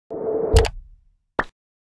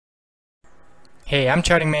Hey, I'm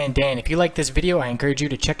Charting Man Dan. If you like this video, I encourage you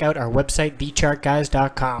to check out our website,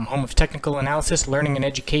 TheChartGuys.com, home of technical analysis, learning, and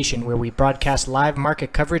education, where we broadcast live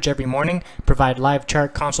market coverage every morning, provide live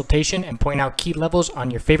chart consultation, and point out key levels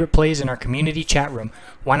on your favorite plays in our community chat room.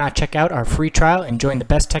 Why not check out our free trial and join the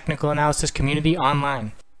best technical analysis community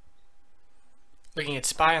online? Looking at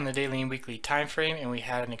SPY on the daily and weekly time frame, and we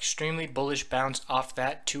had an extremely bullish bounce off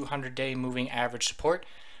that 200-day moving average support.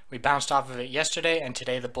 We bounced off of it yesterday, and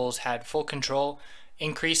today the bulls had full control.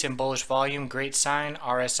 Increase in bullish volume, great sign.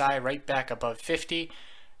 RSI right back above 50,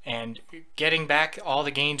 and getting back all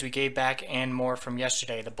the gains we gave back and more from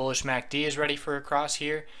yesterday. The bullish MACD is ready for a cross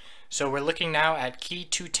here. So we're looking now at key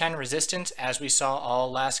 210 resistance, as we saw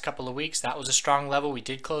all last couple of weeks. That was a strong level. We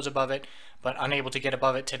did close above it, but unable to get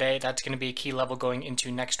above it today. That's going to be a key level going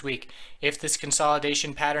into next week. If this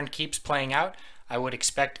consolidation pattern keeps playing out, I would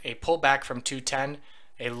expect a pullback from 210,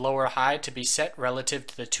 a lower high to be set relative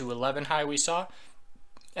to the 211 high we saw,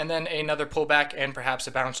 and then another pullback and perhaps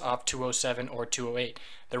a bounce off 207 or 208.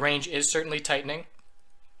 The range is certainly tightening,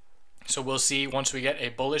 so we'll see once we get a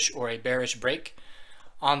bullish or a bearish break.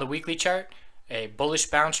 On the weekly chart, a bullish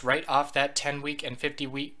bounce right off that 10-week and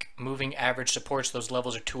 50-week moving average supports. Those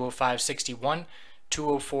levels are 205.61,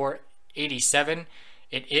 204.87.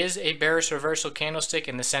 It is a bearish reversal candlestick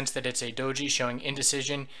in the sense that it's a doji showing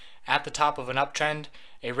indecision at the top of an uptrend.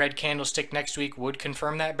 A red candlestick next week would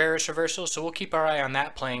confirm that bearish reversal, so we'll keep our eye on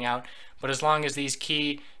that playing out. But as long as these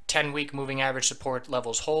key 10-week moving average support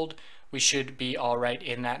levels hold, we should be all right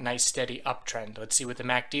in that nice steady uptrend. Let's see what the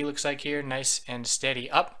MACD looks like here. Nice and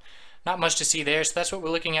steady up. Not much to see there, so that's what we're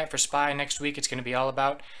looking at for SPY next week. It's going to be all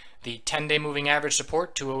about the 10-day moving average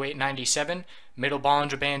support, 208.97, middle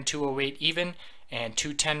Bollinger Band 208 even, and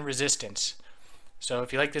 210 resistance. So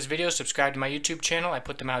if you like this video, subscribe to my YouTube channel. I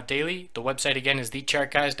put them out daily. The website again is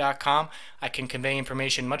TheChartGuys.com. I can convey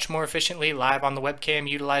information much more efficiently live on the webcam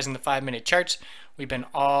utilizing the 5-minute charts. We've been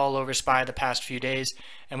all over SPY the past few days,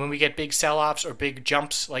 and when we get big sell-offs or big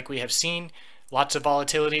jumps like we have seen, lots of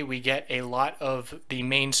volatility, we get a lot of the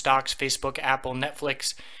main stocks, Facebook, Apple,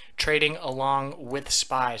 Netflix, trading along with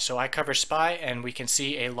SPY. So I cover SPY, and we can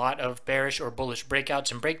see a lot of bearish or bullish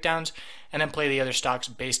breakouts and breakdowns, and then play the other stocks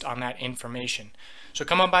based on that information. So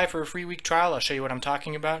come on by for a free week trial. I'll show you what I'm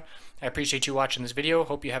talking about. I appreciate you watching this video.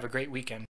 Hope you have a great weekend.